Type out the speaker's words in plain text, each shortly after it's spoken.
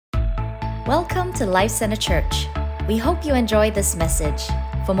Welcome to Life Center Church. We hope you enjoy this message.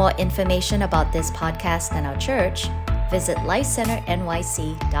 For more information about this podcast and our church, visit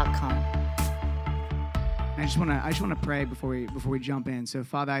lifecenternyc.com. I just want to pray before we jump in. So,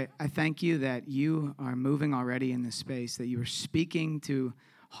 Father, I thank you that you are moving already in this space, that you are speaking to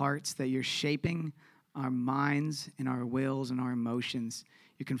hearts, that you're shaping our minds and our wills and our emotions.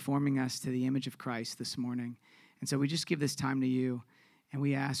 You're conforming us to the image of Christ this morning. And so we just give this time to you, and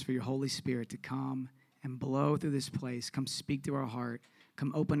we ask for your Holy Spirit to come and blow through this place. Come speak to our heart.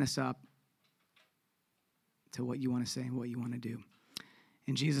 Come open us up to what you want to say and what you want to do.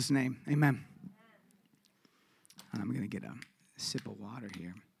 In Jesus' name, amen. I'm going to get a sip of water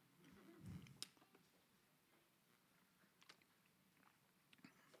here.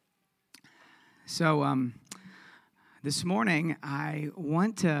 So this morning, I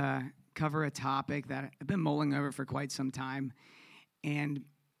want to cover a topic that I've been mulling over for quite some time. And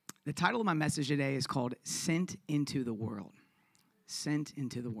the title of my message today is called Sent into the World. Sent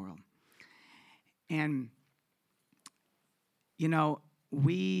into the world. And, you know,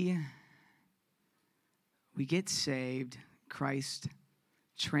 we get saved. Christ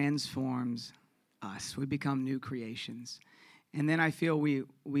transforms us. We become new creations. And then I feel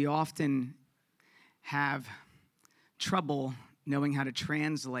we often have trouble knowing how to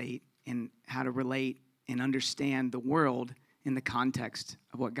translate and how to relate and understand the world in the context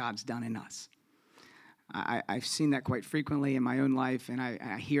of what God's done in us. I've seen that quite frequently in my own life, and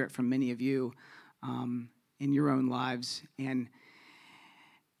I hear it from many of you in your own lives. And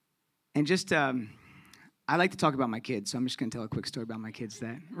just, I like to talk about my kids, so I'm just going to tell a quick story about my kids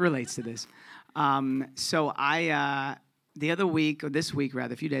that relates to this. So the other week, or this week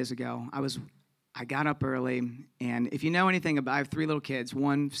rather, a few days ago, I got up early, and if you know anything about, I have 3 little kids,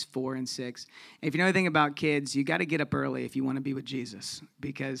 1, 4, and 6. And if you know anything about kids, you got to get up early if you want to be with Jesus,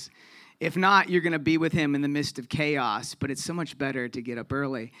 because if not, you're going to be with him in the midst of chaos, but it's so much better to get up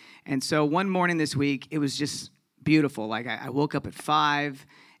early. And so one morning this week, it was just beautiful. Like, I woke up at 5,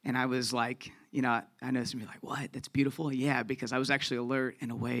 and I was like, you know, I know some of you are like, what? That's beautiful? Yeah, because I was actually alert and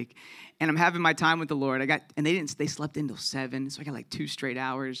awake, and I'm having my time with the Lord. They slept until 7, so I got like 2 straight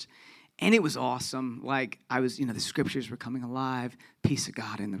hours. And it was awesome. Like, the scriptures were coming alive, peace of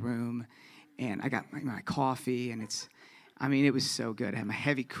God in the room. And I got my coffee, and it was so good. I had my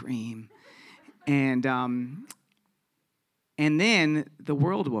heavy cream. And then the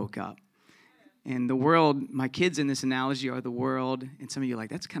world woke up. And the world, my kids in this analogy are the world. And some of you are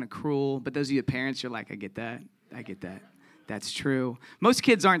like, that's kind of cruel. But those of you parents, you're like, I get that. That's true. Most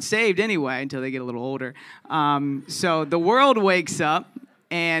kids aren't saved anyway until they get a little older. So the world wakes up,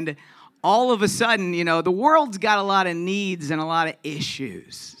 and all of a sudden, the world's got a lot of needs and a lot of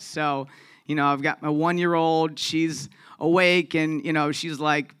issues. So, I've got my 1-year-old, she's awake, and, she's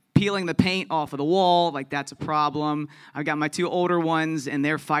like peeling the paint off of the wall, like that's a problem. I've got my 2 older ones, and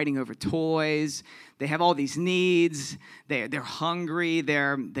they're fighting over toys. They have all these needs. They're hungry.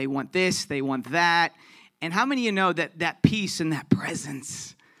 They want this, they want that. And how many of you know that peace and that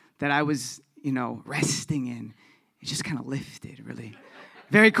presence that I was, resting in, it just kind of lifted really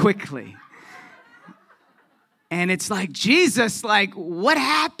very quickly. And it's like, Jesus, like, what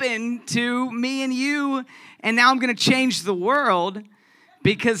happened to me and you? And now I'm going to change the world,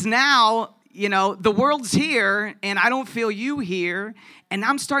 because now, the world's here, and I don't feel you here, and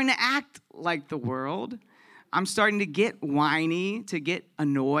I'm starting to act like the world. I'm starting to get whiny, to get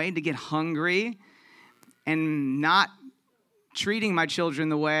annoyed, to get hungry, and not treating my children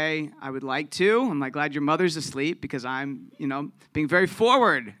the way I would like to. I'm like, glad your mother's asleep, because I'm, being very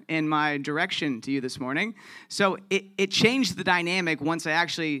forward in my direction to you this morning. So it changed the dynamic once I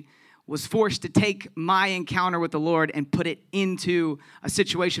actually was forced to take my encounter with the Lord and put it into a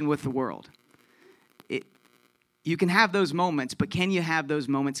situation with the world. You can have those moments, but can you have those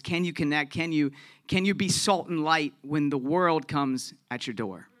moments? Can you connect? Can you be salt and light when the world comes at your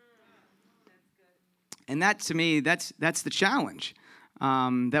door? And that, to me, that's the challenge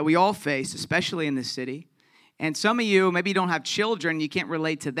that we all face, especially in this city. And some of you, maybe you don't have children, you can't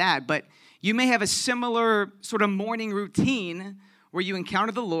relate to that, but you may have a similar sort of morning routine where you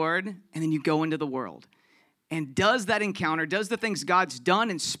encounter the Lord and then you go into the world. And does that encounter, does the things God's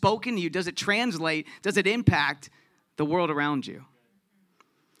done and spoken to you, does it translate, does it impact the world around you?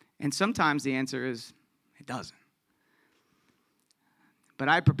 And sometimes the answer is, it doesn't. But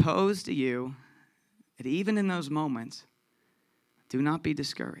I propose to you that even in those moments, do not be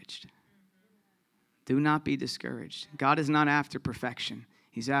discouraged. Do not be discouraged. God is not after perfection.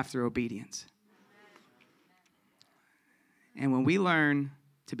 He's after obedience. And when we learn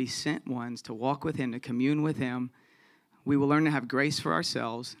to be sent ones, to walk with him, to commune with him, we will learn to have grace for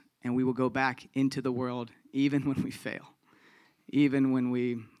ourselves, and we will go back into the world even when we fail, even when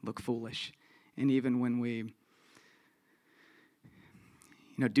we look foolish, and even when we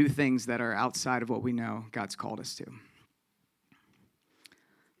do things that are outside of what we know God's called us to.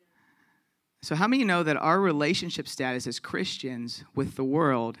 So how many know that our relationship status as Christians with the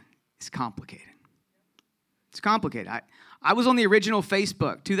world is complicated? It's complicated. I was on the original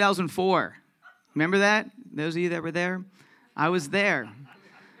Facebook, 2004. Remember that? Those of you that were there? I was there.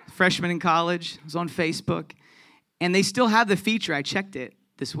 Freshman in college. I was on Facebook. And they still have the feature. I checked it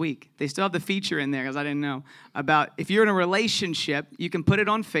this week. They still have the feature in there, because I didn't know, about if you're in a relationship, you can put it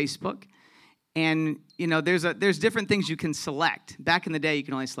on Facebook. And, there's different things you can select. Back in the day, you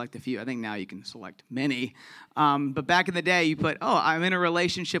can only select a few. I think now you can select many. But back in the day, you put, I'm in a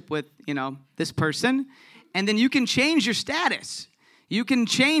relationship with, this person. And then you can change your status. You can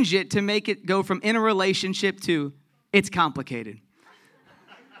change it to make it go from in a relationship to it's complicated.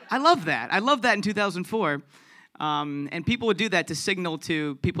 I love that. I love that in 2004. And people would do that to signal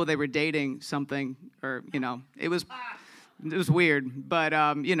to people they were dating something, or, it was weird, but,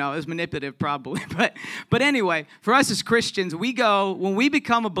 it was manipulative probably. But anyway, for us as Christians, when we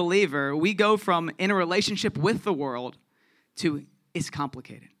become a believer, we go from in a relationship with the world to it's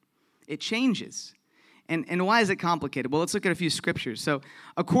complicated. It changes. And why is it complicated? Well, let's look at a few scriptures. So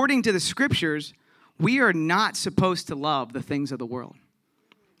according to the scriptures, we are not supposed to love the things of the world.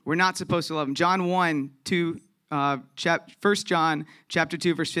 We're not supposed to love them. John 1, 1 John chapter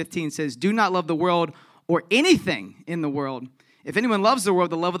 2, verse 15 says, do not love the world or anything in the world. If anyone loves the world,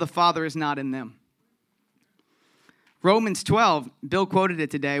 the love of the Father is not in them. Romans 12, Bill quoted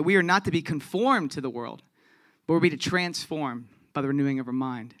it today. We are not to be conformed to the world, but we're to be transformed by the renewing of our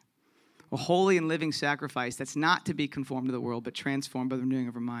mind. A holy and living sacrifice that's not to be conformed to the world, but transformed by the renewing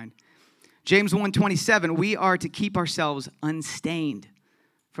of our mind. James 1:27, we are to keep ourselves unstained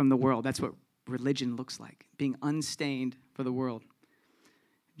from the world. That's what religion looks like, being unstained for the world.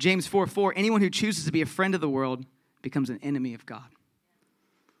 James 4:4, anyone who chooses to be a friend of the world becomes an enemy of God.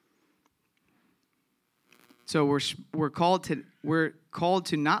 So we're called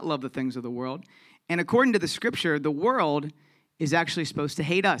to not love the things of the world. And according to the scripture, the world is actually supposed to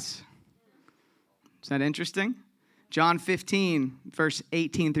hate us. Is that interesting? John 15, verse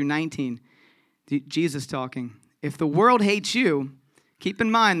 18 through 19, Jesus talking. If the world hates you, keep in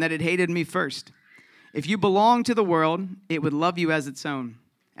mind that it hated me first. If you belong to the world, it would love you as its own.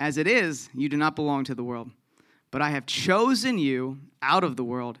 As it is, you do not belong to the world. But I have chosen you out of the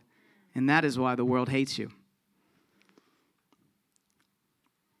world, and that is why the world hates you.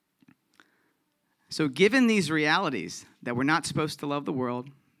 So given these realities, that we're not supposed to love the world,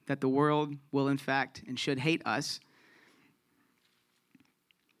 that the world will in fact and should hate us,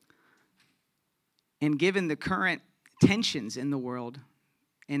 and given the current tensions in the world,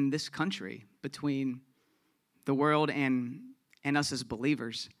 in this country, between the world and us as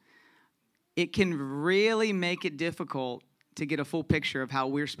believers, it can really make it difficult to get a full picture of how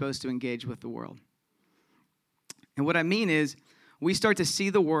we're supposed to engage with the world. And what I mean is, we start to see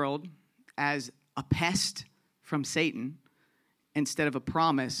the world as a pest from Satan instead of a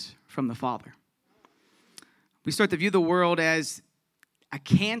promise from the Father. We start to view the world as a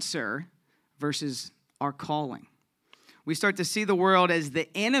cancer versus our calling. We start to see the world as the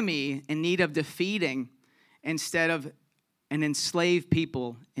enemy in need of defeating instead of an enslaved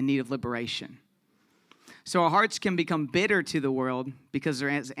people in need of liberation. So our hearts can become bitter to the world because there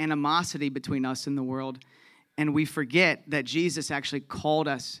is animosity between us and the world, and we forget that Jesus actually called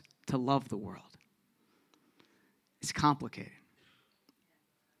us to love the world. It's complicated.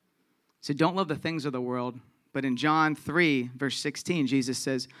 So don't love the things of the world. But in John 3, verse 16, Jesus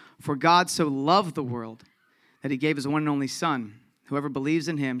says, for God so loved the world that he gave his one and only Son. Whoever believes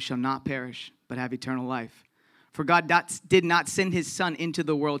in him shall not perish, but have eternal life. For God did not send his Son into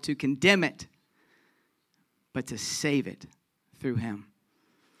the world to condemn it, but to save it through him.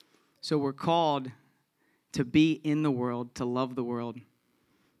 So we're called to be in the world, to love the world,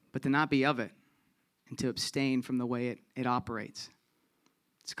 but to not be of it, and to abstain from the way it operates.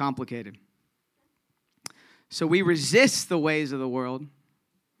 It's complicated. So we resist the ways of the world,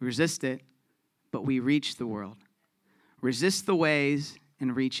 resist it, but we reach the world. Resist the ways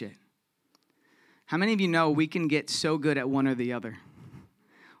and reach it. How many of you know we can get so good at one or the other?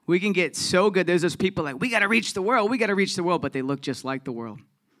 We can get so good. There's those people like, we got to reach the world, but they look just like the world.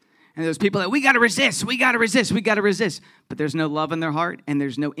 And there's people that we got to resist. But there's no love in their heart and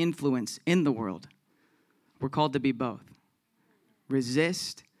there's no influence in the world. We're called to be both.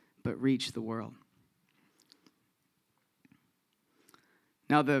 Resist, but reach the world.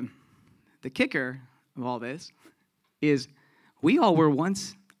 Now, the kicker of all this is we all were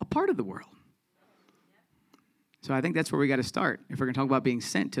once a part of the world. So I think that's where we got to start if we're going to talk about being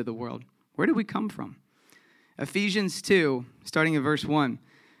sent to the world. Where did we come from? Ephesians 2, starting in verse 1,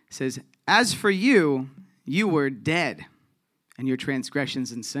 says, "As for you, you were dead in your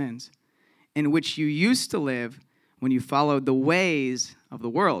transgressions and sins, in which you used to live when you followed the ways of the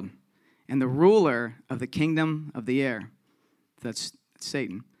world and the ruler of the kingdom of the air." That's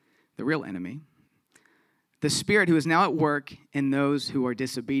Satan, the real enemy. "The spirit who is now at work in those who are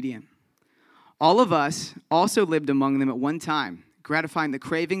disobedient. All of us also lived among them at one time, gratifying the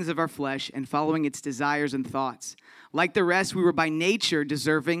cravings of our flesh and following its desires and thoughts. Like the rest, we were by nature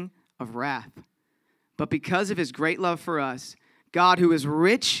deserving of wrath. But because of his great love for us, God, who is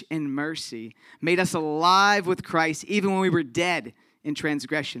rich in mercy, made us alive with Christ even when we were dead in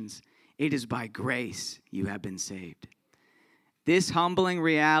transgressions. It is by grace you have been saved." This humbling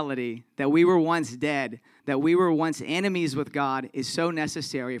reality that we were once dead, that we were once enemies with God, is so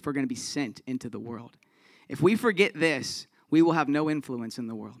necessary if we're going to be sent into the world. If we forget this, we will have no influence in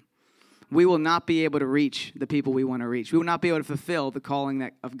the world. We will not be able to reach the people we want to reach. We will not be able to fulfill the calling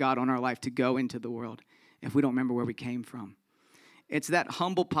of God on our life to go into the world if we don't remember where we came from. It's that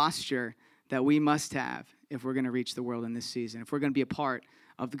humble posture that we must have if we're going to reach the world in this season, if we're going to be a part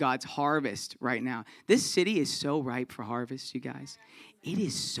of God's harvest right now. This city is so ripe for harvest, you guys. It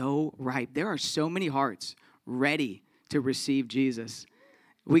is so ripe. There are so many hearts ready to receive Jesus.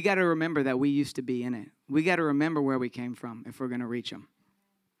 We got to remember that we used to be in it. We got to remember where we came from if we're going to reach them.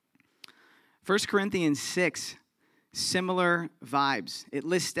 1 Corinthians 6, similar vibes. It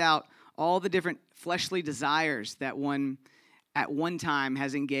lists out all the different fleshly desires that one at one time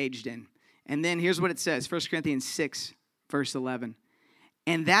has engaged in. And then here's what it says, 1 Corinthians 6, verse 11.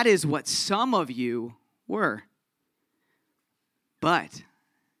 "And that is what some of you were. But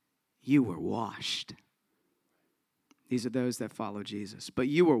you were washed." These are those that follow Jesus. "But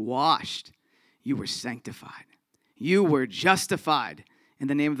you were washed. You were sanctified. You were justified in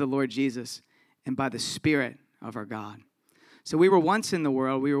the name of the Lord Jesus and by the Spirit of our God." So we were once in the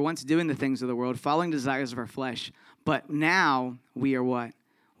world. We were once doing the things of the world, following desires of our flesh. But now we are what?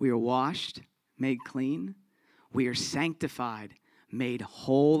 We are washed, made clean. We are sanctified, made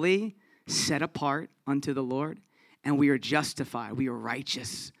holy, set apart unto the Lord. And we are justified. We are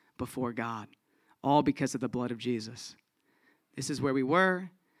righteous before God, all because of the blood of Jesus. This is where we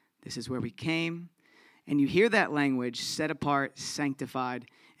were. This is where we came. And you hear that language, set apart, sanctified.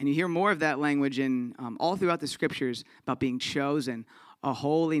 And you hear more of that language in all throughout the scriptures about being chosen, a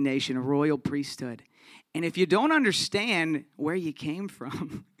holy nation, a royal priesthood. And if you don't understand where you came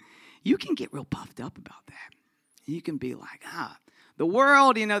from, you can get real puffed up about that. You can be like, the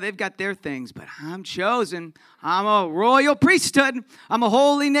world, they've got their things, but I'm chosen. I'm a royal priesthood. I'm a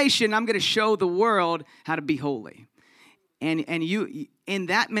holy nation. I'm going to show the world how to be holy. And you, in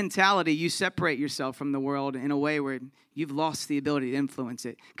that mentality, you separate yourself from the world in a way where you've lost the ability to influence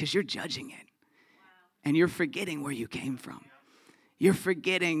it because you're judging it. And you're forgetting where you came from. You're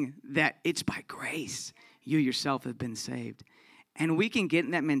forgetting that it's by grace you yourself have been saved. And we can get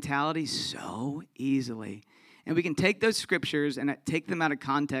in that mentality so easily. And we can take those scriptures and take them out of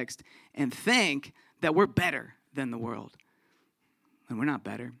context and think that we're better than the world. And we're not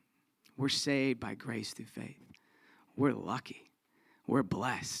better. We're saved by grace through faith. We're lucky. We're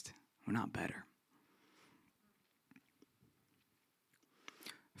blessed. We're not better.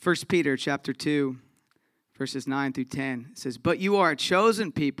 1 Peter chapter 2, verses 9 through 10 says, "But you are a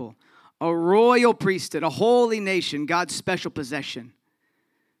chosen people, a royal priesthood, a holy nation, God's special possession,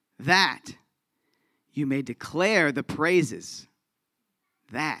 that you may declare the praises,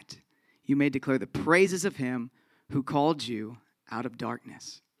 of him who called you out of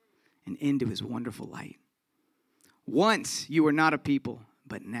darkness and into his wonderful light. Once you were not a people,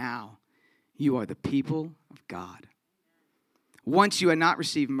 but now you are the people of God. Once you had not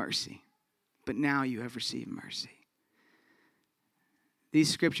received mercy, but now you have received mercy." These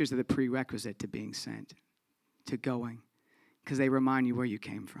scriptures are the prerequisite to being sent, to going, because they remind you where you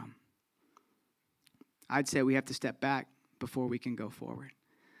came from. I'd say we have to step back before we can go forward.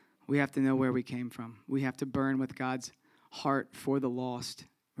 We have to know where we came from. We have to burn with God's heart for the lost,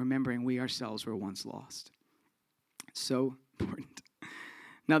 remembering we ourselves were once lost. So important.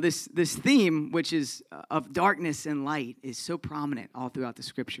 Now, this theme, which is of darkness and light, is so prominent all throughout the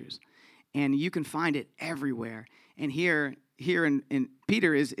scriptures. And you can find it everywhere. And here in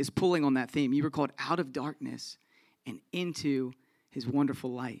Peter is pulling on that theme. You were called out of darkness and into his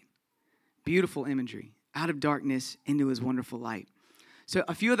wonderful light. Beautiful imagery. Out of darkness into his wonderful light. So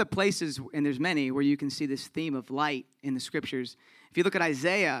a few of the places, and there's many, where you can see this theme of light in the scriptures. If you look at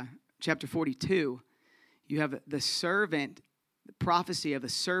Isaiah chapter 42, you have the servant the prophecy of the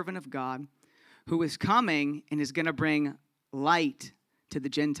servant of God who is coming and is going to bring light to the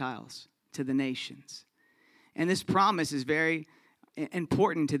Gentiles, to the nations. And this promise is very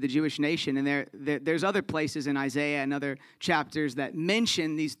important to the Jewish nation. And there's other places in Isaiah and other chapters that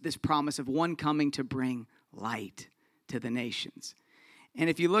mention this promise of one coming to bring light to the nations. And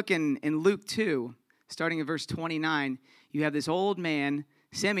if you look in Luke 2, starting in verse 29, you have this old man,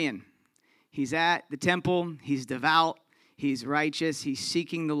 Simeon. He's at the temple. He's devout. He's righteous. He's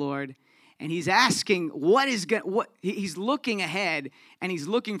seeking the Lord. And he's asking he's looking ahead, and he's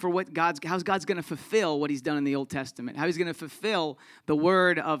looking for how's God's going to fulfill what he's done in the Old Testament, how he's going to fulfill the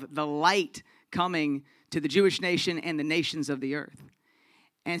word of the light coming to the Jewish nation and the nations of the earth.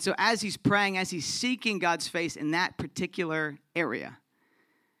 And so as he's praying, as he's seeking God's face in that particular area,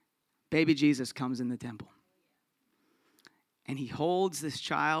 baby Jesus comes in the temple. And he holds this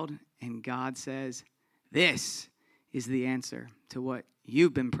child, and God says, this is the answer to what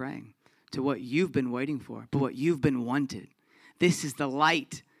you've been praying, to what you've been waiting for, but what you've been wanted. This is the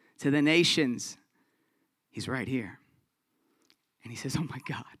light to the nations. He's right here. And he says, oh my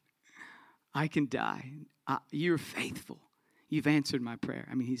God, I can die. You're faithful. You've answered my prayer.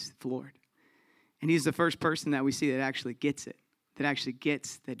 I mean, he's floored. And he's the first person that we see that actually gets it, that actually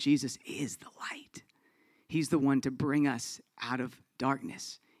gets that Jesus is the light. He's the one to bring us out of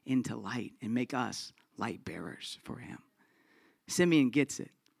darkness into light and make us light bearers for him. Simeon gets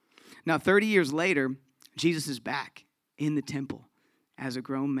it. Now, 30 years later, Jesus is back in the temple as a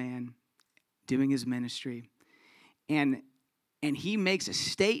grown man doing his ministry. And he makes a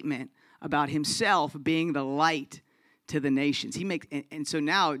statement about himself being the light to the nations. And so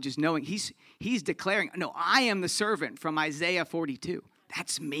now, just knowing, he's declaring, no, I am the servant from Isaiah 42.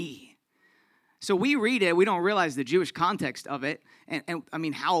 That's me. So we read it, we don't realize the Jewish context of it. And I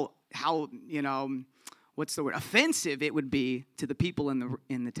mean, how what's the word? Offensive it would be to the people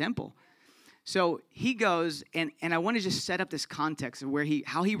in the temple. So he goes, and I want to just set up this context of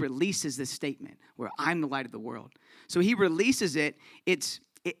how he releases this statement, where I'm the light of the world. So he releases it. It's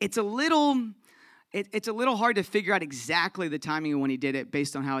a little hard to figure out exactly the timing of when he did it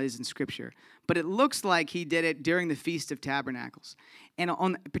based on how it is in Scripture. But it looks like he did it during the Feast of Tabernacles,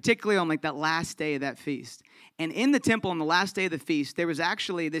 and particularly on like that last day of that feast. And in the temple on the last day of the feast, there was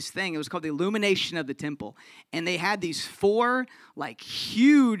actually this thing. It was called the illumination of the temple. And they had these 4 like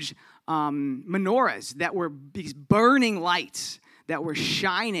huge menorahs that were these burning lights that were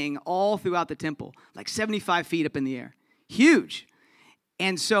shining all throughout the temple, like 75 feet up in the air. Huge.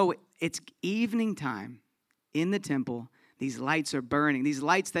 And so it's evening time in the temple. These lights are burning. These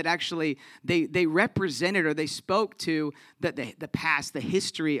lights that actually, they represented, or they spoke to the past, the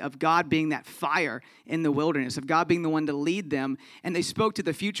history of God being that fire in the wilderness, of God being the one to lead them. And they spoke to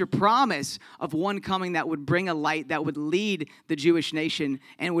the future promise of one coming that would bring a light that would lead the Jewish nation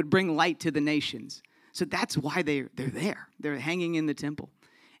and would bring light to the nations. So that's why they're there. They're hanging in the temple.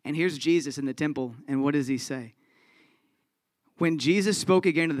 And here's Jesus in the temple, and what does he say? When Jesus spoke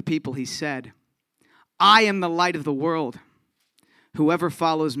again to the people, he said, I am the light of the world. Whoever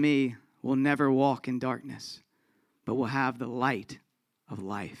follows me will never walk in darkness, but will have the light of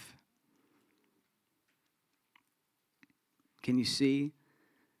life. Can you see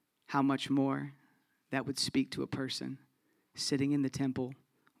how much more that would speak to a person sitting in the temple,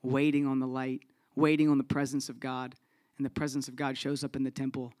 waiting on the light, waiting on the presence of God, and the presence of God shows up in the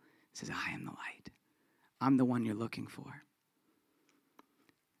temple and says, I am the light. I'm the one you're looking for.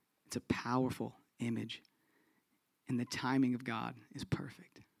 It's a powerful image. And the timing of God is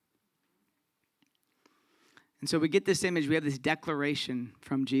perfect. And so we get this image, we have this declaration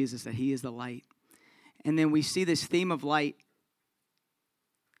from Jesus that he is the light. And then we see this theme of light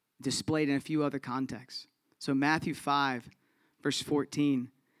displayed in a few other contexts. So Matthew 5, verse 14,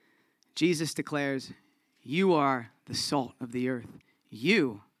 Jesus declares, you are the salt of the earth.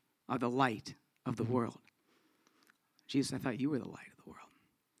 You are the light of the world. Jesus, I thought you were the light of the world.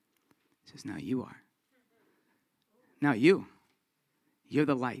 He says, no, you are. Now you're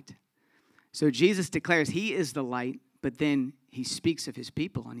the light. So Jesus declares he is the light, but then he speaks of his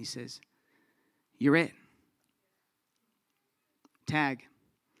people and he says, you're it. Tag.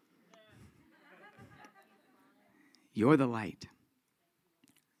 You're the light.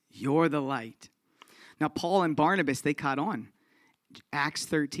 You're the light. Now Paul and Barnabas, they caught on. Acts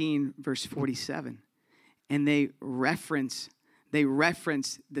 13, verse 47. And they reference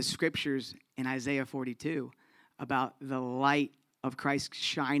the scriptures in Isaiah 42 about the light of Christ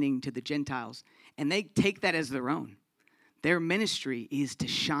shining to the Gentiles. And they take that as their own. Their ministry is to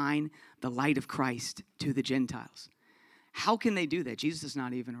shine the light of Christ to the Gentiles. How can they do that? Jesus is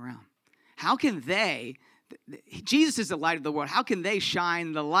not even around. How can they Jesus is the light of the world. How can they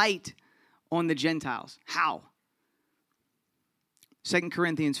shine the light on the Gentiles? How? 2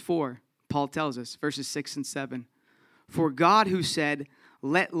 Corinthians 4, Paul tells us, verses 6 and 7. For God who said,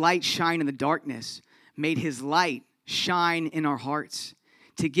 let light shine in the darkness, made his light shine in our hearts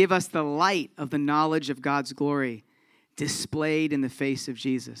to give us the light of the knowledge of God's glory displayed in the face of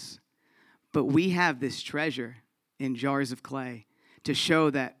Jesus. But we have this treasure in jars of clay to show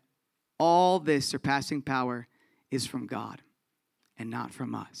that all this surpassing power is from God and not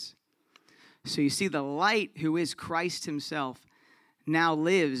from us. So you see, the light who is Christ himself now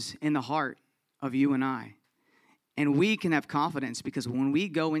lives in the heart of you and I. And we can have confidence because when we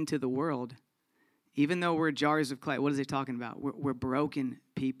go into the world, even though we're jars of clay, what is he talking about? We're broken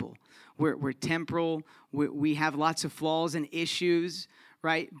people. We're temporal. We have lots of flaws and issues,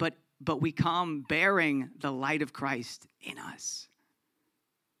 right? But we come bearing the light of Christ in us.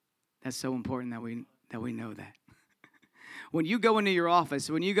 That's so important that we know that. When you go into your office,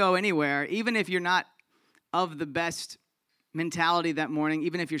 when you go anywhere, even if you're not of the best mentality that morning,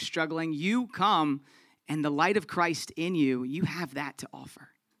 even if you're struggling, you come and the light of Christ in you, you have that to offer.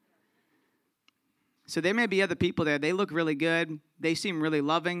 So there may be other people there. They look really good. They seem really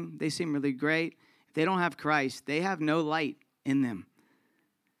loving. They seem really great. If they don't have Christ, they have no light in them.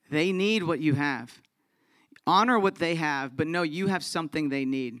 They need what you have. Honor what they have, but know you have something they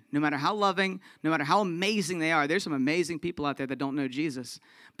need. No matter how loving, no matter how amazing they are. There's some amazing people out there that don't know Jesus,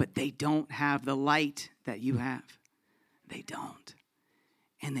 but they don't have the light that you have. They don't.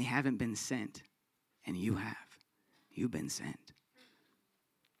 And they haven't been sent. And you have. You've been sent.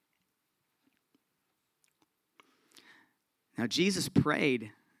 Now, Jesus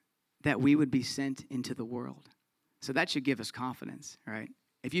prayed that we would be sent into the world. So that should give us confidence, right?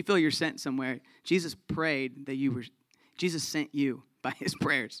 If you feel you're sent somewhere, Jesus prayed that Jesus sent you by his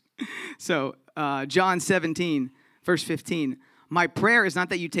prayers. So John 17, verse 15, my prayer is not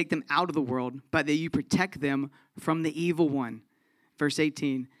that you take them out of the world, but that you protect them from the evil one. Verse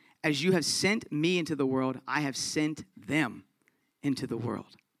 18, as you have sent me into the world, I have sent them into the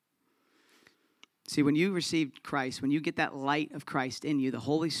world. See, when you receive Christ, when you get that light of Christ in you, the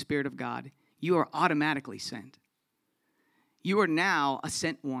Holy Spirit of God, you are automatically sent. You are now a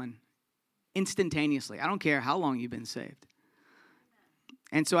sent one instantaneously. I don't care how long you've been saved.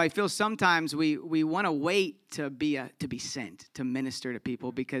 And so I feel sometimes we want to wait to be sent, to minister to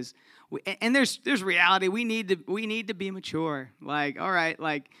people because there's reality. We need to be mature. Like, all right,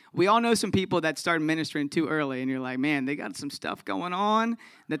 like we all know some people that start ministering too early and you're like, man, they got some stuff going on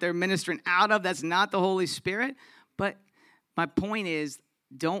that they're ministering out of. That's not the Holy Spirit. But my point is,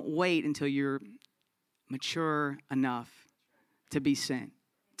 don't wait until you're mature enough to be sent,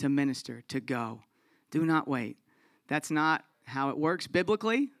 to minister, to go. Do not wait. That's not how it works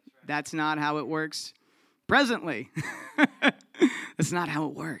biblically. That's not how it works presently. That's not how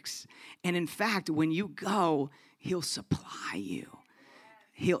it works. And in fact, when you go, he'll supply you.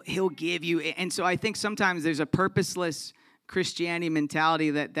 He'll give you. And so I think sometimes there's a purposeless Christianity mentality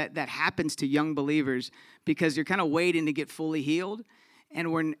that happens to young believers because you're kind of waiting to get fully healed.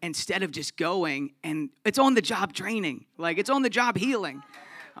 And we're instead of just going, and it's on the job training, like it's on the job healing.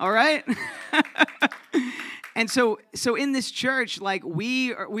 All right? And so in this church, like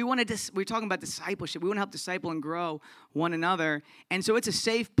we're talking about discipleship. We want to help disciple and grow one another. And so it's a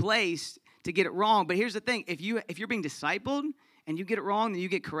safe place to get it wrong. But here's the thing. If you're being discipled and you get it wrong, then you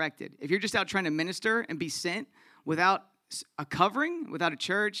get corrected. If you're just out trying to minister and be sent without a covering, without a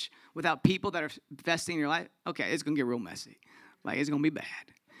church, without people that are investing in your life, okay, it's going to get real messy. Like it's going to be bad.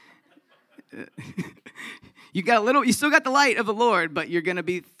 You still got the light of the Lord, but you're going to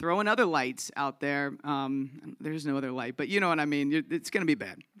be throwing other lights out there. There's no other light, but you know what I mean. It's going to be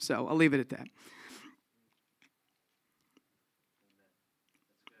bad. So I'll leave it at that.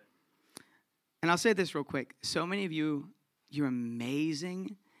 And I'll say this real quick. So many of you, you're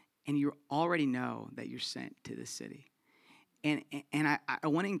amazing, and you already know that you're sent to this city. And I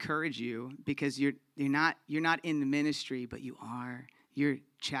want to encourage you because you're not in the ministry, but you are. You're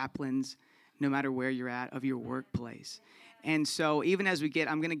chaplains, no matter where you're at, of your workplace. And so even as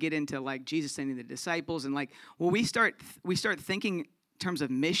I'm going to get into like Jesus sending the disciples and like, well, we start thinking in terms of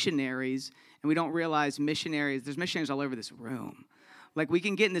missionaries and we don't realize there's missionaries all over this room. Like we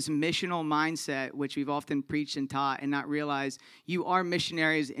can get in this missional mindset, which we've often preached and taught and not realize you are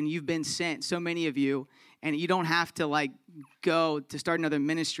missionaries and you've been sent, so many of you, and you don't have to like go to start another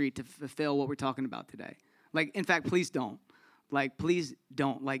ministry to fulfill what we're talking about today. Like, in fact, please don't. Like, please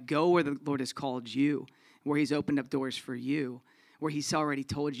don't. Like, go where the Lord has called you, where he's opened up doors for you, where he's already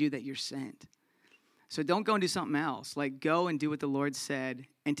told you that you're sent. So don't go and do something else. Like, go and do what the Lord said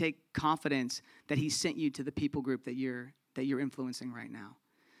and take confidence that he sent you to the people group that you're influencing right now.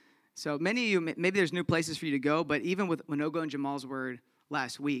 So many of you, maybe there's new places for you to go, but even with Winogo and Jamal's word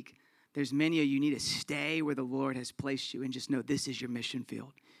last week, there's many of you need to stay where the Lord has placed you and just know this is your mission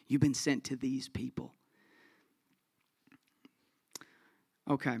field. You've been sent to these people.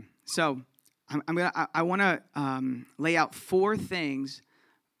 Okay, so I want to lay out four things,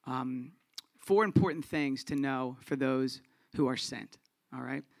 four important things to know for those who are sent. All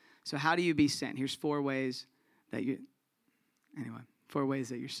right. So how do you be sent? Here's four ways that you're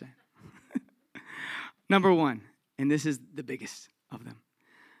sent. Number one, and this is the biggest of them.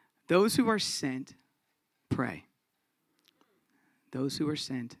 Those who are sent, pray. Those who are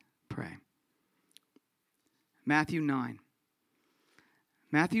sent, pray. Matthew 9.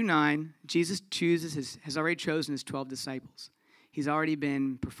 Matthew 9, Jesus has already chosen his 12 disciples. He's already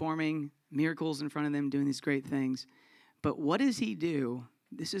been performing miracles in front of them, doing these great things. But what does he do?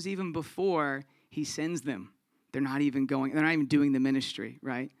 This is even before he sends them. They're not even doing the ministry,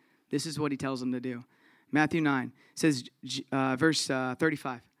 right? This is what he tells them to do. Matthew 9 says, verse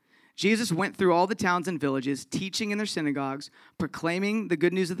 35. Jesus went through all the towns and villages, teaching in their synagogues, proclaiming the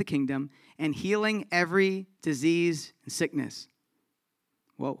good news of the kingdom, and healing every disease and sickness.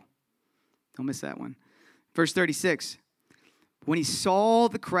 Whoa, don't miss that one. Verse 36, when he saw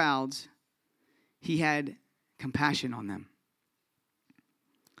the crowds, he had compassion on them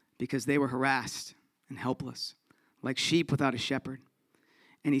because they were harassed and helpless, like sheep without a shepherd.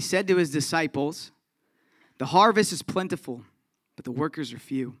 And he said to his disciples, the harvest is plentiful, but the workers are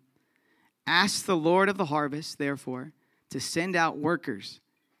few. Ask the Lord of the harvest, therefore, to send out workers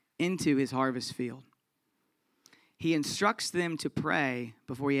into his harvest field. He instructs them to pray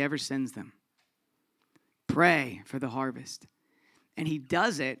before he ever sends them. Pray for the harvest. And he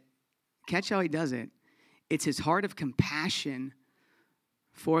does it, catch how he does it. It's his heart of compassion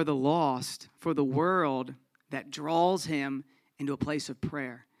for the lost, for the world, that draws him into a place of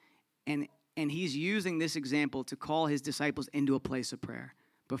prayer. And he's using this example to call his disciples into a place of prayer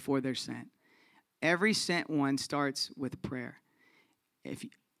before they're sent. Every sent one starts with prayer.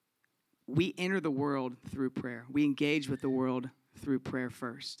 We enter the world through prayer. We engage with the world through prayer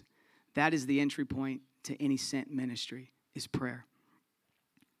first. That is the entry point to any sent ministry, is prayer.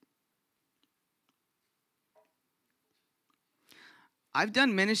 I've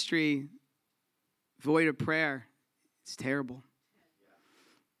done ministry void of prayer. It's terrible.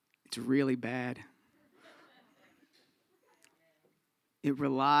 It's really bad. It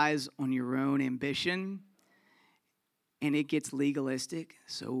relies on your own ambition, and it gets legalistic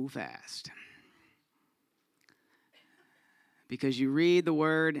so fast. Because you read the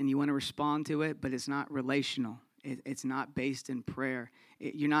word and you want to respond to it, but it's not relational. It's not based in prayer.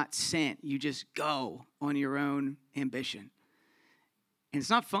 You're not sent. You just go on your own ambition. And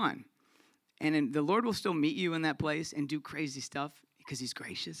it's not fun. And the Lord will still meet you in that place and do crazy stuff because he's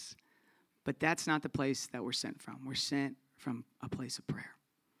gracious. But that's not the place that we're sent from. We're sent from a place of prayer.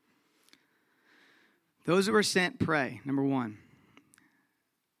 Those who are sent, pray. Number one.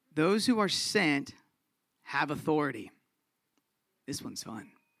 Those who are sent have authority. This one's fun.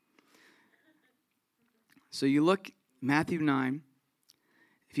 So you look Matthew 9.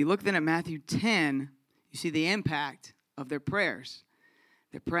 If you look then at Matthew 10, you see the impact of their prayers.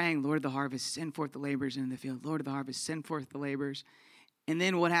 They're praying, Lord of the harvest, send forth the laborers into the field. Lord of the harvest, send forth the laborers. And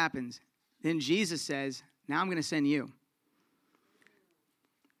then what happens? Then Jesus says, now I'm going to send you.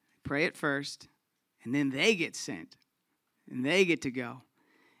 Pray it first, and then they get sent, and they get to go.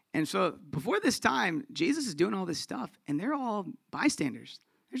 And so before this time, Jesus is doing all this stuff, and they're all bystanders.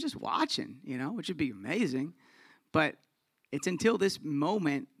 They're just watching, which would be amazing. But it's until this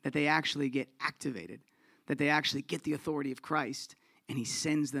moment that they actually get activated, that they actually get the authority of Christ, and he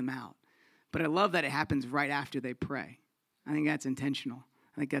sends them out. But I love that it happens right after they pray. I think that's intentional.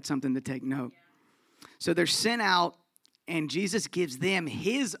 I think that's something to take note. So they're sent out, and Jesus gives them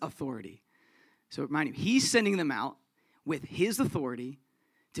his authority. So remind you, he's sending them out with his authority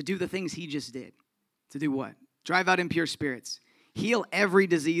to do the things he just did. To do what? Drive out impure spirits. Heal every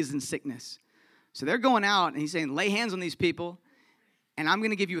disease and sickness. So they're going out, and he's saying, lay hands on these people, and I'm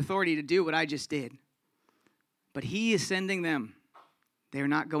going to give you authority to do what I just did. But he is sending them. They're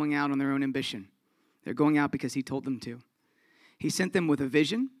not going out on their own ambition. They're going out because he told them to. He sent them with a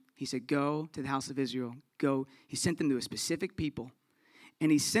vision. He said, go to the house of Israel. Go. He sent them to a specific people.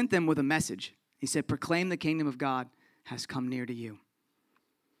 And he sent them with a message. He said, proclaim the kingdom of God has come near to you.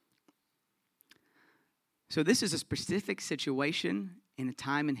 So this is a specific situation in a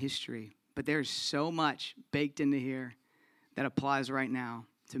time in history, but there's so much baked into here that applies right now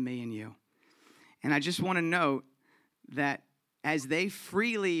to me and you. And I just want to note that as they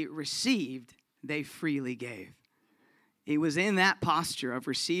freely received, they freely gave. It was in that posture of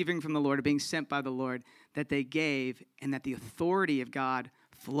receiving from the Lord, of being sent by the Lord, that they gave, and that the authority of God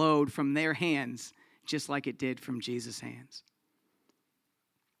flowed from their hands, just like it did from Jesus' hands.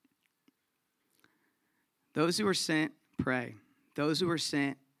 Those who are sent, pray. Those who are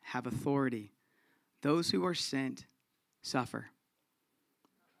sent have authority. Those who are sent suffer.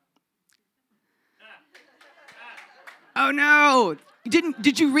 Oh no!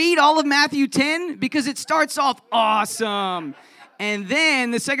 Did you read all of Matthew 10? Because it starts off awesome. And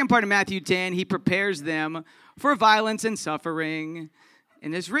then the second part of Matthew 10, he prepares them for violence and suffering.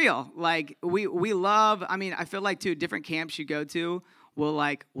 And it's real. Like, we love, I feel like, too, different camps you go to,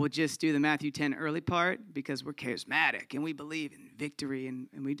 we'll just do the Matthew 10 early part because we're charismatic and we believe in victory, and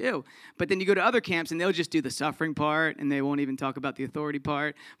we do. But then you go to other camps and they'll just do the suffering part and they won't even talk about the authority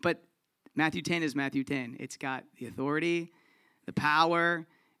part. But Matthew 10 is Matthew 10. It's got the authority, the power,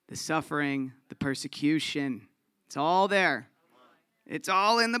 the suffering, the persecution. It's all there. It's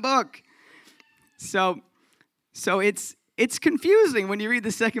all in the book. So it's confusing when you read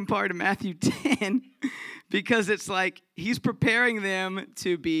the second part of Matthew 10 because it's like he's preparing them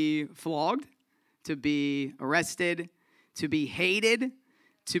to be flogged, to be arrested, to be hated,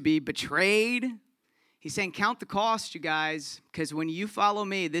 to be betrayed. He's saying, count the cost, you guys, because when you follow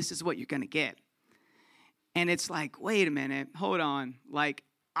me, this is what you're going to get. And it's like, wait a minute, hold on. Like,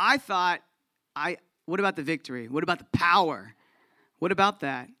 I thought, what about the victory? What about the power? What about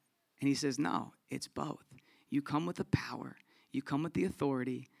that? And he says, no, it's both. You come with the power. You come with the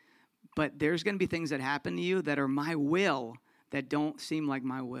authority. But there's going to be things that happen to you that are my will that don't seem like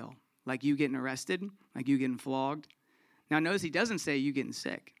my will. Like you getting arrested, like you getting flogged. Now, notice he doesn't say you getting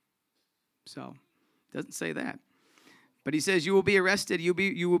sick. So, doesn't say that. But he says you will be arrested, you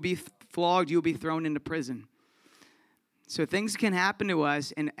will be flogged, you will be thrown into prison. So things can happen to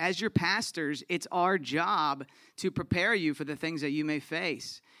us, and as your pastors, it's our job to prepare you for the things that you may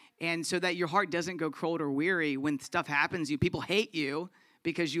face. And so that your heart doesn't go cold or weary when stuff happens to you. People hate you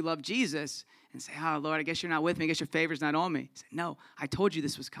because you love Jesus and say, oh, Lord, I guess you're not with me. I guess your favor's not on me. Say, no, I told you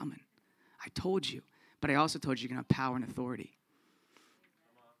this was coming. I told you. But I also told you you're going to have power and authority.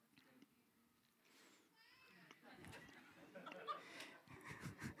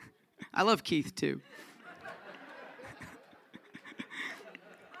 I love Keith, too.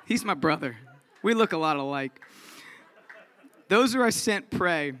 He's my brother. We look a lot alike. Those who are sent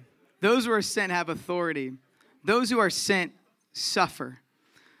pray. Those who are sent have authority. Those who are sent suffer.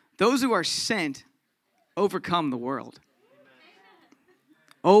 Those who are sent overcome the world.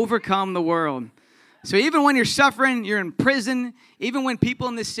 Overcome the world. So even when you're suffering, you're in prison, even when people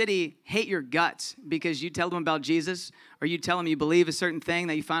in this city hate your guts because you tell them about Jesus or you tell them you believe a certain thing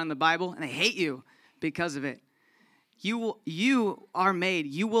that you find in the Bible and they hate you because of it, you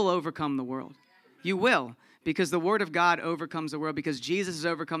will overcome the world. You will, because the Word of God overcomes the world, because Jesus has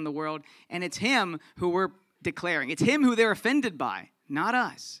overcome the world, and it's Him who we're declaring. It's Him who they're offended by, not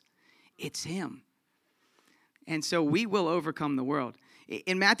us. It's Him. And so we will overcome the world.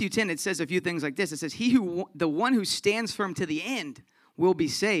 In Matthew 10, it says a few things like this. It says, the one who stands firm to the end will be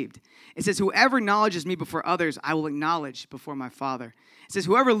saved. It says, whoever acknowledges me before others, I will acknowledge before my Father. It says,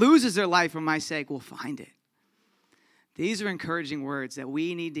 whoever loses their life for my sake will find it. These are encouraging words that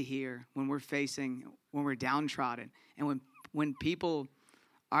we need to hear when we're downtrodden, and when people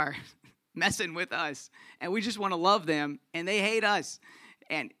are messing with us, and we just want to love them, and they hate us.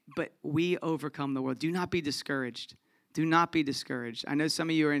 But we overcome the world. Do not be discouraged. Do not be discouraged. I know some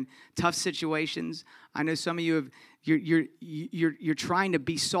of you are in tough situations. I know some of you you're trying to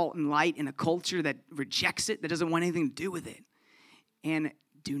be salt and light in a culture that rejects it, that doesn't want anything to do with it. And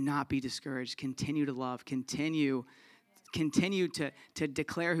do not be discouraged. Continue to love. Continue to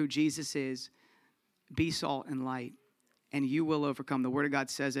declare who Jesus is. Be salt and light, and you will overcome. The Word of God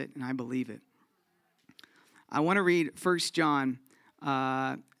says it, and I believe it. I want to read 1 John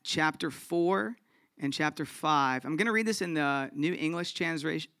chapter 4 and chapter 5. I'm going to read this in the New English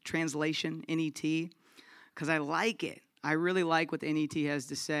Translation, NET, because I like it. I really like what the NET has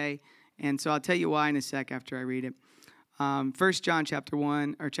to say, and so I'll tell you why in a sec after I read it. 1 John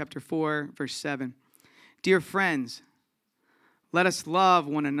chapter 4, verse 7. Dear friends, let us love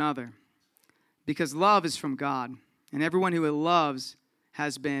one another, because love is from God, and everyone who loves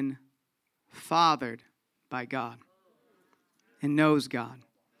has been fathered by God and knows God.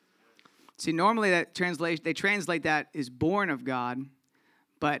 See, normally they translate that as born of God,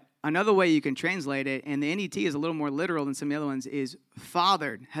 but another way you can translate it, and the NET is a little more literal than some of the other ones, is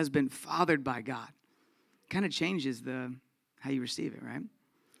fathered, has been fathered by God. Kind of changes how you receive it, right?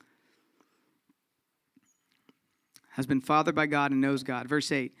 has been fathered by God and knows God.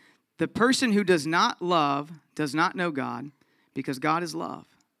 Verse 8, the person who does not love does not know God, because God is love.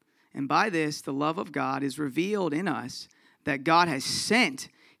 And by this, the love of God is revealed in us, that God has sent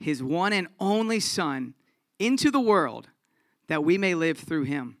his one and only Son into the world that we may live through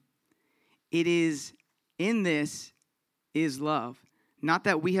him. It is in this is love, not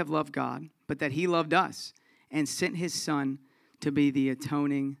that we have loved God, but that he loved us and sent his Son to be the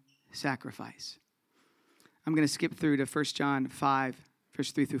atoning sacrifice. I'm going to skip through to 1 John 5,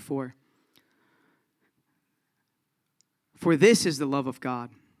 verse 3 through 4. For this is the love of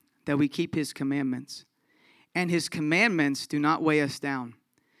God, that we keep his commandments. And his commandments do not weigh us down,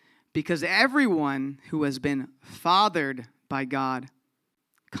 because everyone who has been fathered by God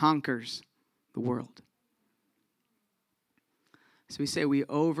conquers the world. So we say we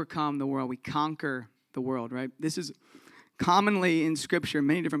overcome the world, we conquer the world, right? This is commonly in Scripture, in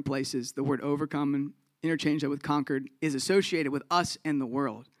many different places, the word overcome and interchange that with conquered is associated with us and the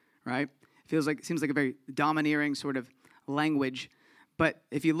world, right? Seems like a very domineering sort of language. But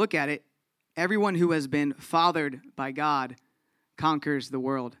if you look at it, everyone who has been fathered by God conquers the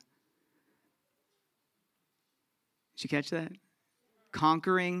world. Did you catch that?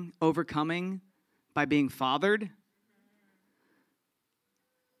 Conquering, overcoming by being fathered.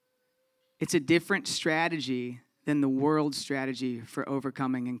 It's a different strategy than the world's strategy for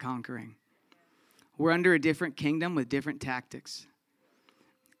overcoming and conquering. We're under a different kingdom with different tactics.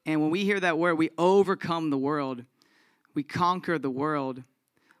 And when we hear that word, we overcome the world, we conquer the world,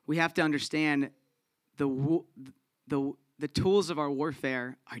 we have to understand the tools of our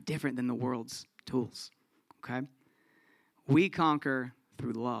warfare are different than the world's tools, okay? We conquer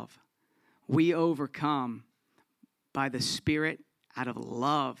through love. We overcome by the Spirit out of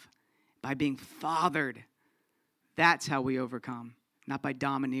love, by being fathered. That's how we overcome, not by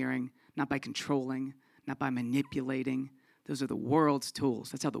domineering, not by controlling, not by manipulating. Those are the world's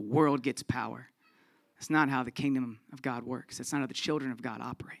tools. That's how the world gets power. That's not how the kingdom of God works. That's not how the children of God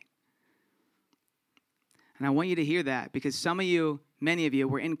operate. And I want you to hear that, because some of you, many of you,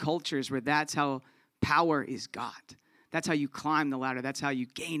 were in cultures where that's how power is got. That's how you climb the ladder. That's how you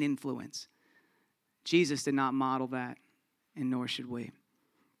gain influence. Jesus did not model that, and nor should we.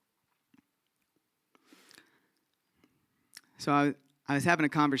 So I was having a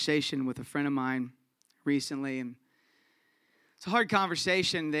conversation with a friend of mine recently, and it's a hard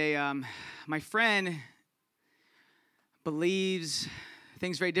conversation. My friend believes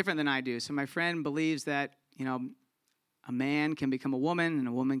things very different than I do. So my friend believes that, a man can become a woman and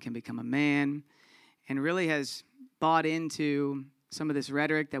a woman can become a man, and really has bought into some of this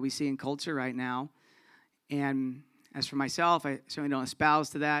rhetoric that we see in culture right now. And as for myself, I certainly don't espouse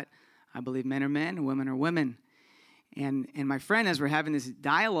to that. I believe men are men and women are women. And my friend, as we're having this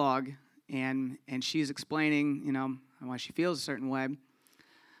dialogue, and she's explaining, why she feels a certain way,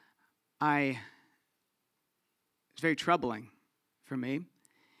 it's very troubling for me.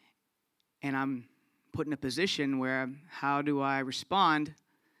 And I'm put in a position where, how do I respond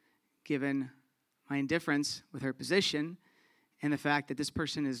given my indifference with her position and the fact that this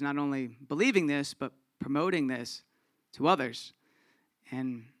person is not only believing this, but promoting this to others,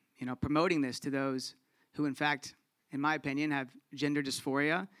 and, promoting this to those who, in fact, in my opinion, have gender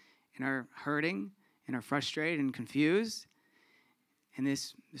dysphoria and are hurting and are frustrated and confused. And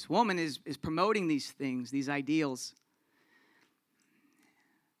this woman is promoting these things, these ideals.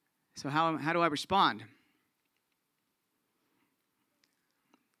 So how do I respond?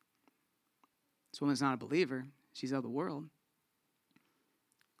 This woman's not a believer. She's of the world.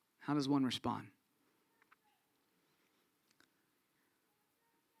 How does one respond?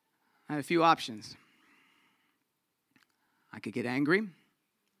 I have a few options. I could get angry.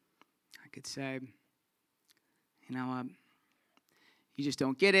 I could say, you just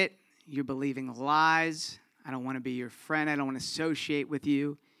don't get it. You're believing lies. I don't want to be your friend. I don't want to associate with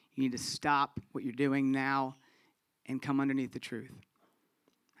you. You need to stop what you're doing now and come underneath the truth.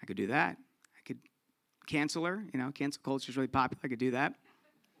 I could do that. I could cancel her. Cancel culture is really popular. I could do that.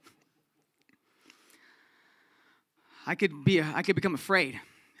 I could become afraid.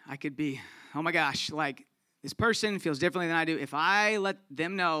 I could be, oh my gosh, this person feels differently than I do. If I let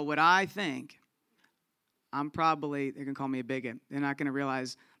them know what I think, they're going to call me a bigot. They're not going to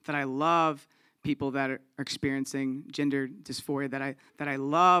realize that I love people that are experiencing gender dysphoria, that I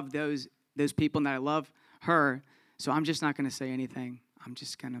love those people, and that I love her. So I'm just not going to say anything. I'm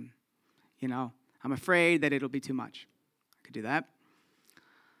just going to, I'm afraid that it'll be too much. I could do that.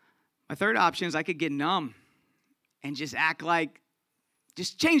 My third option is I could get numb and just act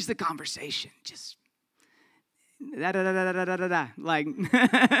just change the conversation. Just da-da-da-da-da-da-da-da.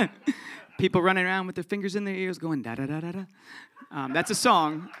 People running around with their fingers in their ears going da-da-da-da-da. That's a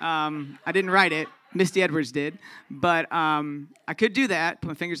song. I didn't write it. Misty Edwards did. But I could do that, put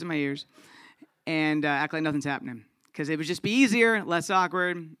my fingers in my ears, and act like nothing's happening. Because it would just be easier, less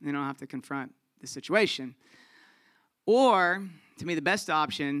awkward. You don't have to confront the situation. Or, to me, the best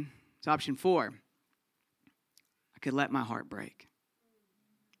option is option 4. I could let my heart break.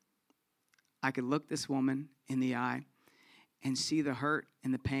 I could look this woman in the eye and see the hurt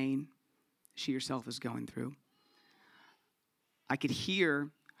and the pain she herself is going through. I could hear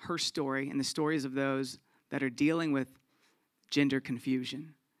her story and the stories of those that are dealing with gender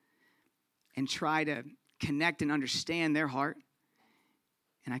confusion and try to connect and understand their heart.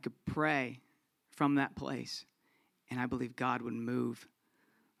 And I could pray from that place. And I believe God would move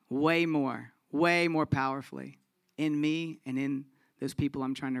way more powerfully in me and in those people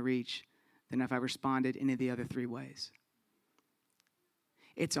I'm trying to reach than if I responded any of the other 3 ways.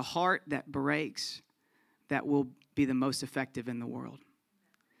 It's a heart that breaks that will be the most effective in the world.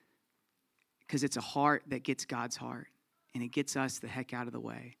 Because it's a heart that gets God's heart. And it gets us the heck out of the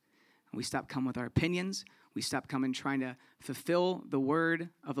way. And we stop coming with our opinions. We stop coming trying to fulfill the word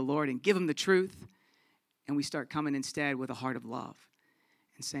of the Lord and give him the truth. And we start coming instead with a heart of love.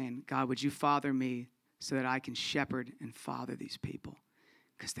 And saying, God, would you father me so that I can shepherd and father these people?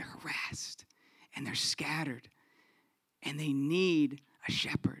 Because they're harassed. And they're scattered. And they need a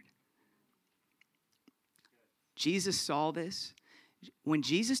shepherd. Jesus saw this. When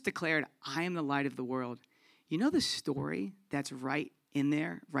Jesus declared, I am the light of the world, you know the story that's right in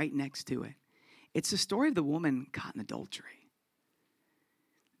there, right next to it? It's the story of the woman caught in adultery.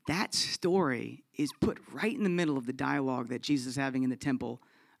 That story is put right in the middle of the dialogue that Jesus is having in the temple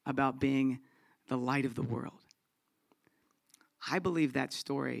about being the light of the world. I believe that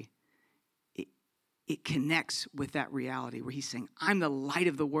story, it connects with that reality where he's saying, I'm the light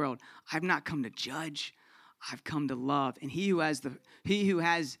of the world. I've not come to judge. I've come to love. And he who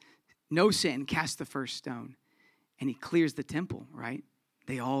has no sin casts the first stone. And he clears the temple, right?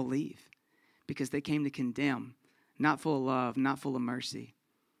 They all leave because they came to condemn, not full of love, not full of mercy.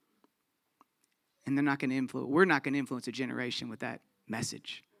 And we're not going to influence a generation with that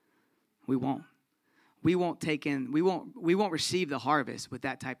message. We won't. We won't receive the harvest with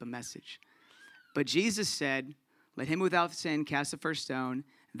that type of message. But Jesus said, let him without sin cast the first stone.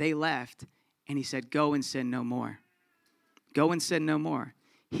 They left, and he said, go and sin no more. Go and sin no more.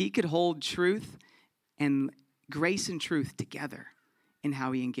 He could hold truth and grace and truth together in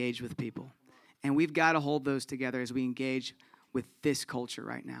how he engaged with people. And we've got to hold those together as we engage with this culture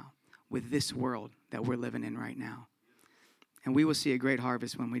right now, with this world that we're living in right now. And we will see a great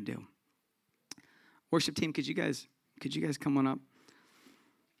harvest when we do. Worship team, could you guys come on up?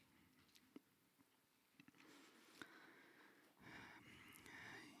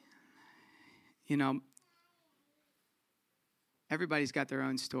 You know, everybody's got their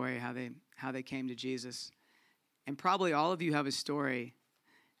own story, how they came to Jesus. And probably all of you have a story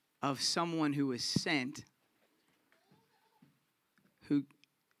of someone who was sent, who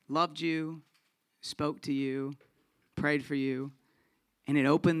loved you, spoke to you, prayed for you, and it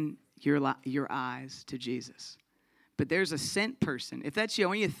opened your eyes to Jesus. But there's a sent person. If that's you, I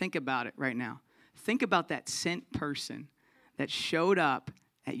want you to think about it right now. Think about that sent person that showed up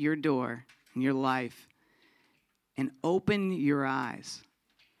at your door in your life and opened your eyes,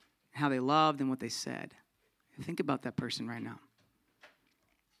 how they loved and what they said. Think about that person right now.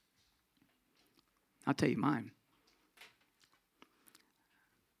 I'll tell you mine. I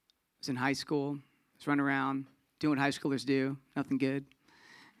was in high school. I was running around doing what high schoolers do, nothing good.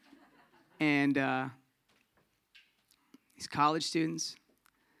 And these college students,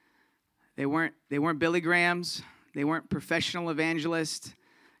 they weren't Billy Grahams. They weren't professional evangelists.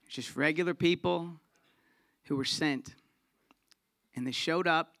 Just regular people who were sent. And they showed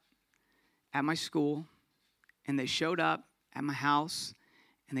up at my school, and they showed up at my house,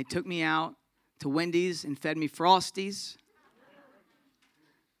 and they took me out to Wendy's and fed me Frosties.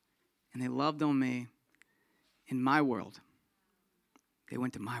 And they loved on me in my world. They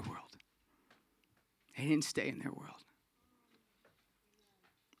went to my world. They didn't stay in their world.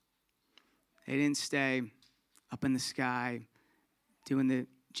 They didn't stay up in the sky doing the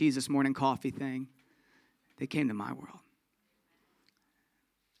Jesus morning coffee thing. They came to my world.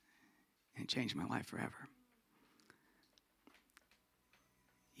 And it changed my life forever.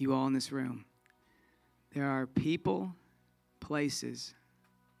 You all in this room, there are people, places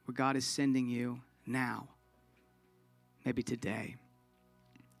where God is sending you now, maybe today.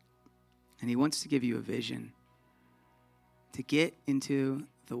 And he wants to give you a vision to get into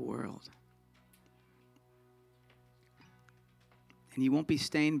the world. And you won't be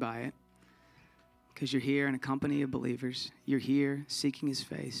stained by it because you're here in a company of believers. You're here seeking his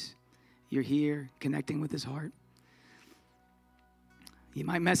face. You're here connecting with his heart. You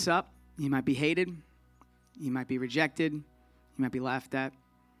might mess up. You might be hated. You might be rejected. You might be laughed at.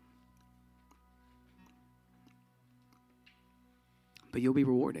 But you'll be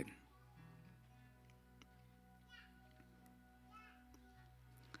rewarded.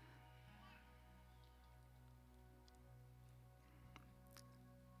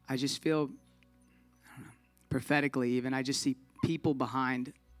 I just feel, I don't know, prophetically even, I just see people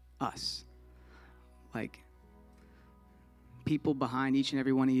behind us. Like people behind each and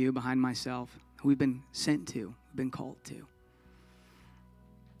every one of you, behind myself, who we've been sent to, been called to.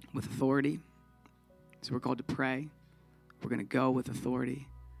 With authority. So we're called to pray. We're going to go with authority.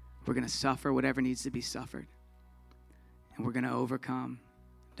 We're going to suffer whatever needs to be suffered. And we're going to overcome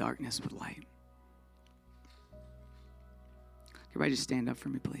darkness with light. Everybody just stand up for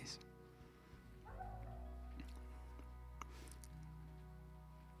me, please.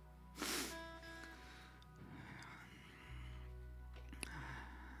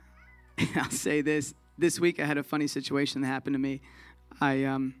 I'll say this. This week I had a funny situation that happened to me.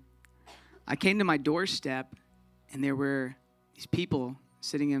 I came to my doorstep, and there were these people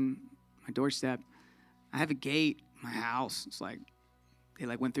sitting in my doorstep. I have a gate in my house. It's like they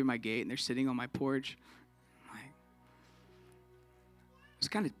went through my gate, and they're sitting on my porch. I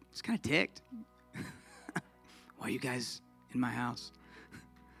was kind of ticked. Why are you guys in my house?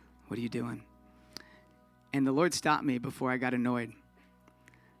 What are you doing? And the Lord stopped me before I got annoyed.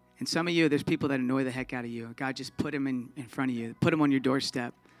 And some of you, there's people that annoy the heck out of you. God just put them in front of you. Put them on your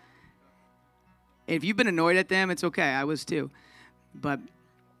doorstep. And if you've been annoyed at them, it's okay. I was too. But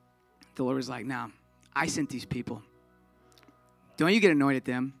the Lord was like, no, I sent these people. Don't you get annoyed at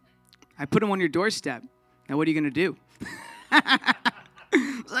them. I put them on your doorstep. Now what are you going to do?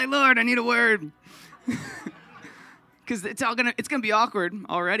 It's like, Lord, I need a word. Because it's going to be awkward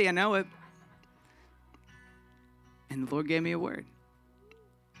already. I know it. And the Lord gave me a word.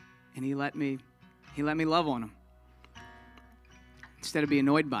 And he let me love on them. Instead of being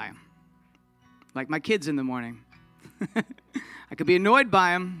annoyed by them. Like my kids in the morning. I could be annoyed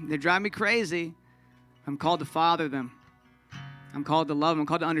by them. They drive me crazy. I'm called to father them. I'm called to love them. I'm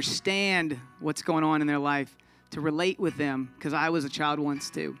called to understand what's going on in their life. To relate with them, because I was a child once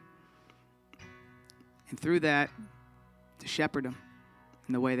too. And through that, to shepherd them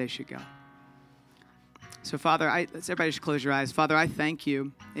in the way they should go. So Father, let's everybody just close your eyes. Father, I thank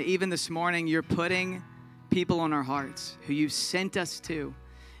you that even this morning you're putting people on our hearts who you've sent us to.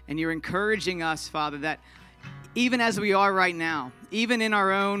 And you're encouraging us, Father, that even as we are right now, even in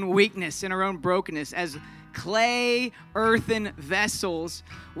our own weakness, in our own brokenness, as clay, earthen vessels,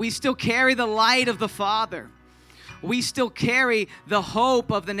 we still carry the light of the Father. We still carry the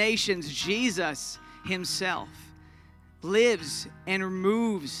hope of the nations. Jesus himself lives and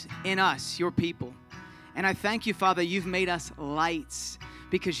moves in us, your people. And I thank you, Father, you've made us lights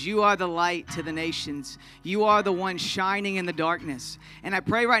because you are the light to the nations. You are the one shining in the darkness. And I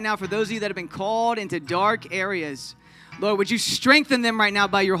pray right now for those of you that have been called into dark areas, Lord, would you strengthen them right now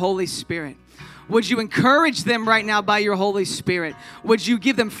by your Holy Spirit? Would you encourage them right now by your Holy Spirit? Would you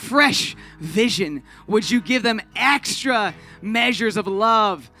give them fresh vision? Would you give them extra measures of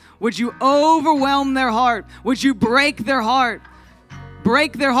love? Would you overwhelm their heart? Would you break their heart?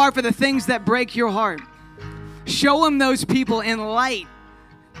 Break their heart for the things that break your heart. Show them those people in light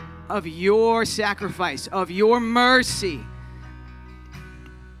of your sacrifice, of your mercy.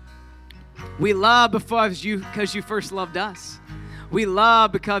 We love because you first loved us. We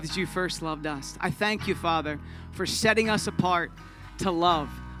love because you first loved us. I thank you, Father, for setting us apart to love.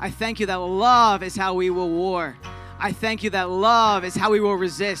 I thank you that love is how we will war. I thank you that love is how we will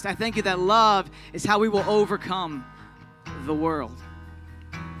resist. I thank you that love is how we will overcome the world.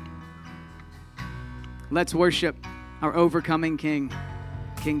 Let's worship our overcoming King,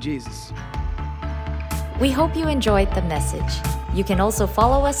 King Jesus. We hope you enjoyed the message. You can also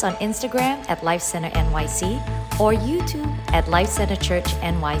follow us on Instagram at Life Center NYC or YouTube at Life Center Church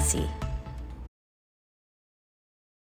NYC.